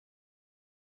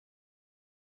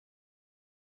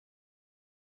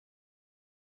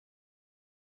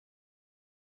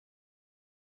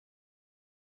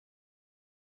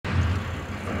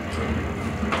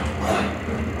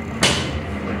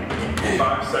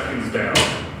seconds down.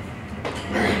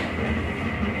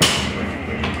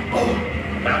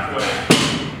 Halfway.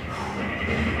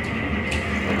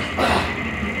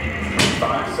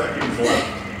 5 seconds left.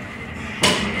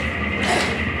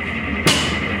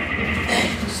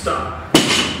 Stop.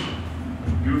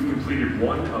 You have completed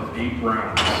 1 of 8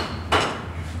 rounds.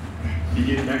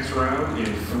 Begin next round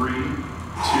in 3, 2,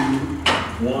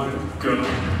 1, go.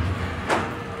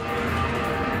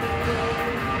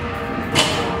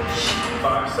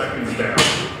 5 seconds down.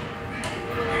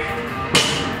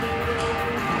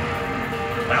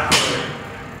 Halfway.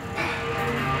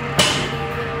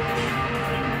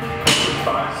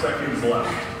 5 seconds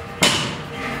left.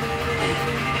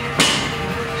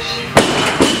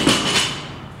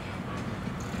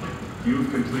 You have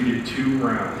completed 2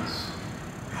 rounds.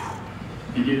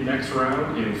 Begin next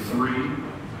round in 3,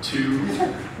 2,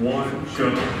 1,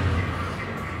 go.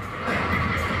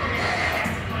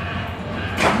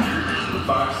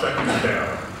 5 seconds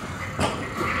down.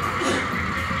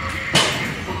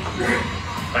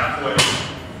 Halfway.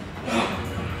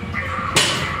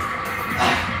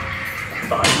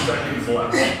 5 seconds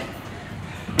left.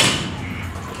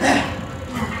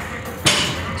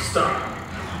 Stop.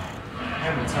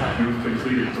 You've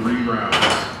completed 3 rounds.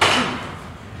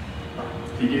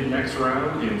 Begin next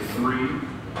round in 3,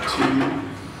 2,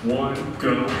 1,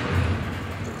 go.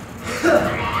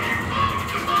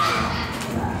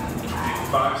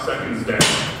 5 seconds down.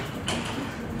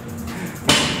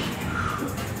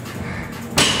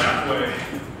 Halfway.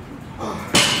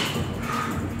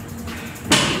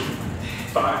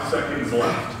 5 seconds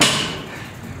left.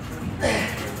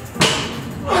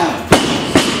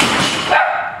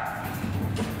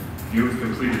 You have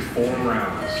completed 4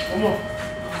 rounds.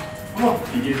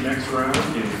 Begin next round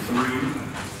in 3,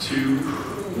 2,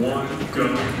 1, go.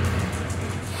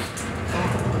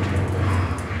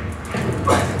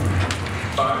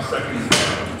 5 seconds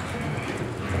down.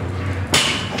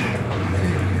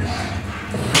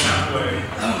 Halfway.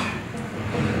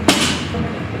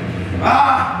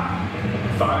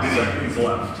 5 seconds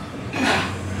left.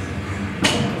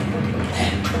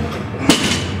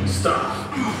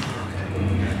 Stop.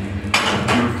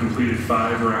 You have completed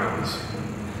 5 rounds.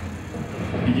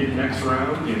 Begin next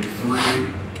round in 3,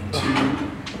 2,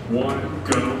 1,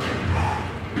 go.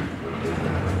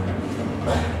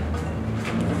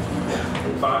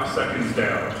 5 seconds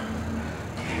down.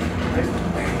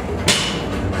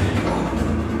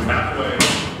 Halfway.